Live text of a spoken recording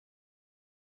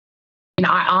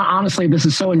honestly, this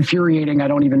is so infuriating. I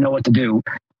don't even know what to do.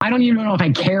 I don't even know if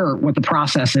I care what the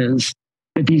process is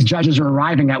that these judges are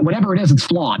arriving at. Whatever it is, it's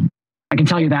flawed. I can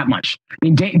tell you that much. I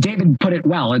mean, David put it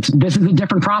well. This is a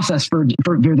different process for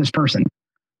this person.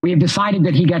 We have decided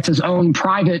that he gets his own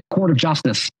private court of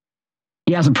justice.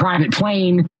 He has a private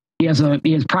plane. He has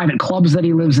private clubs that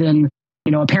he lives in.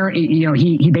 Apparently,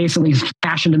 he basically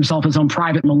fashioned himself his own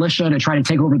private militia to try to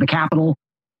take over the Capitol.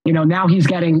 Now he's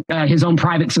getting his own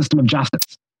private system of justice.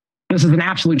 This is an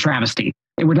absolute travesty.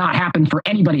 It would not happen for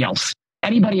anybody else.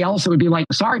 Anybody else, it would be like,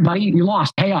 sorry, buddy, you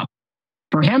lost, pay up.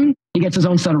 For him, he gets his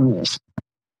own set of rules.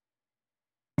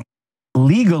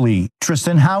 Legally,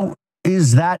 Tristan, how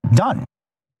is that done?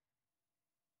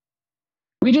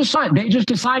 We just saw it. They just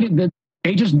decided that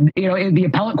the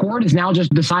appellate court has now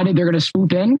just decided they're going to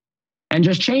swoop in and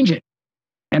just change it.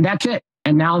 And that's it.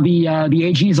 And now the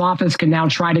AG's office can now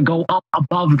try to go up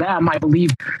above them. I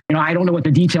believe, I don't know what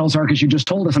the details are because you just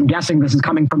told us. I'm guessing this is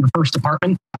coming from the First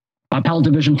Department, Appellate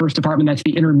Division, First Department. That's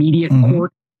the intermediate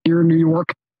court here in New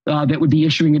York that would be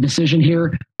issuing a decision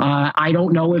here. I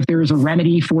don't know if there is a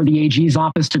remedy for the AG's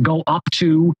office to go up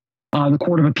to the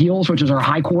Court of Appeals, which is our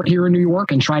high court here in New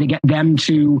York, and try to get them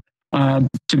to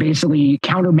basically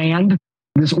countermand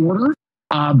this order.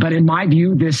 But in my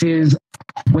view, this is,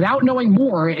 without knowing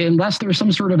more, unless there's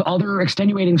some sort of other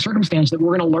extenuating circumstance that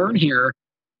we're going to learn here,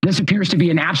 this appears to be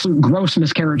an absolute gross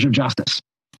miscarriage of justice.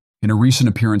 In a recent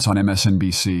appearance on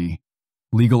MSNBC,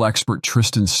 legal expert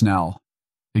Tristan Snell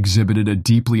exhibited a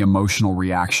deeply emotional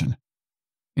reaction,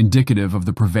 indicative of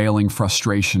the prevailing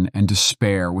frustration and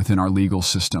despair within our legal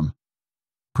system,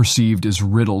 perceived as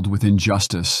riddled with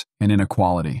injustice and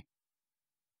inequality.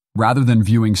 Rather than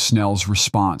viewing Snell's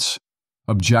response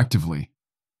objectively,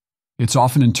 it's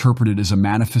often interpreted as a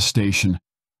manifestation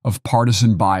of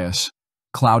partisan bias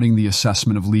clouding the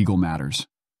assessment of legal matters.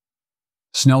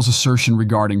 Snell's assertion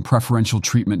regarding preferential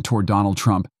treatment toward Donald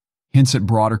Trump hints at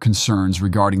broader concerns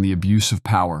regarding the abuse of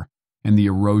power and the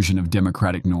erosion of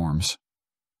democratic norms.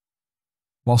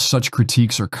 While such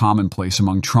critiques are commonplace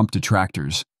among Trump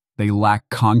detractors, they lack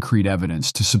concrete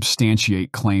evidence to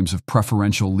substantiate claims of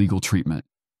preferential legal treatment.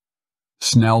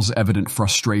 Snell's evident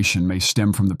frustration may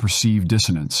stem from the perceived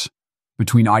dissonance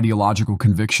between ideological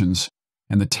convictions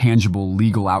and the tangible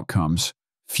legal outcomes,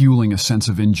 fueling a sense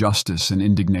of injustice and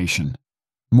indignation.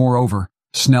 Moreover,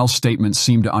 Snell's statements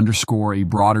seem to underscore a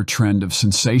broader trend of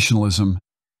sensationalism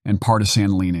and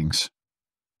partisan leanings,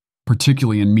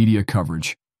 particularly in media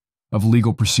coverage of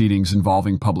legal proceedings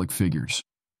involving public figures.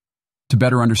 To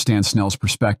better understand Snell's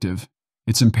perspective,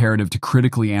 it's imperative to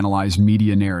critically analyze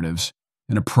media narratives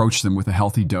and approach them with a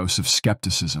healthy dose of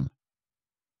skepticism.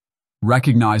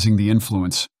 Recognizing the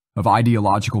influence of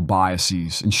ideological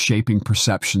biases in shaping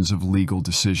perceptions of legal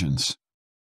decisions.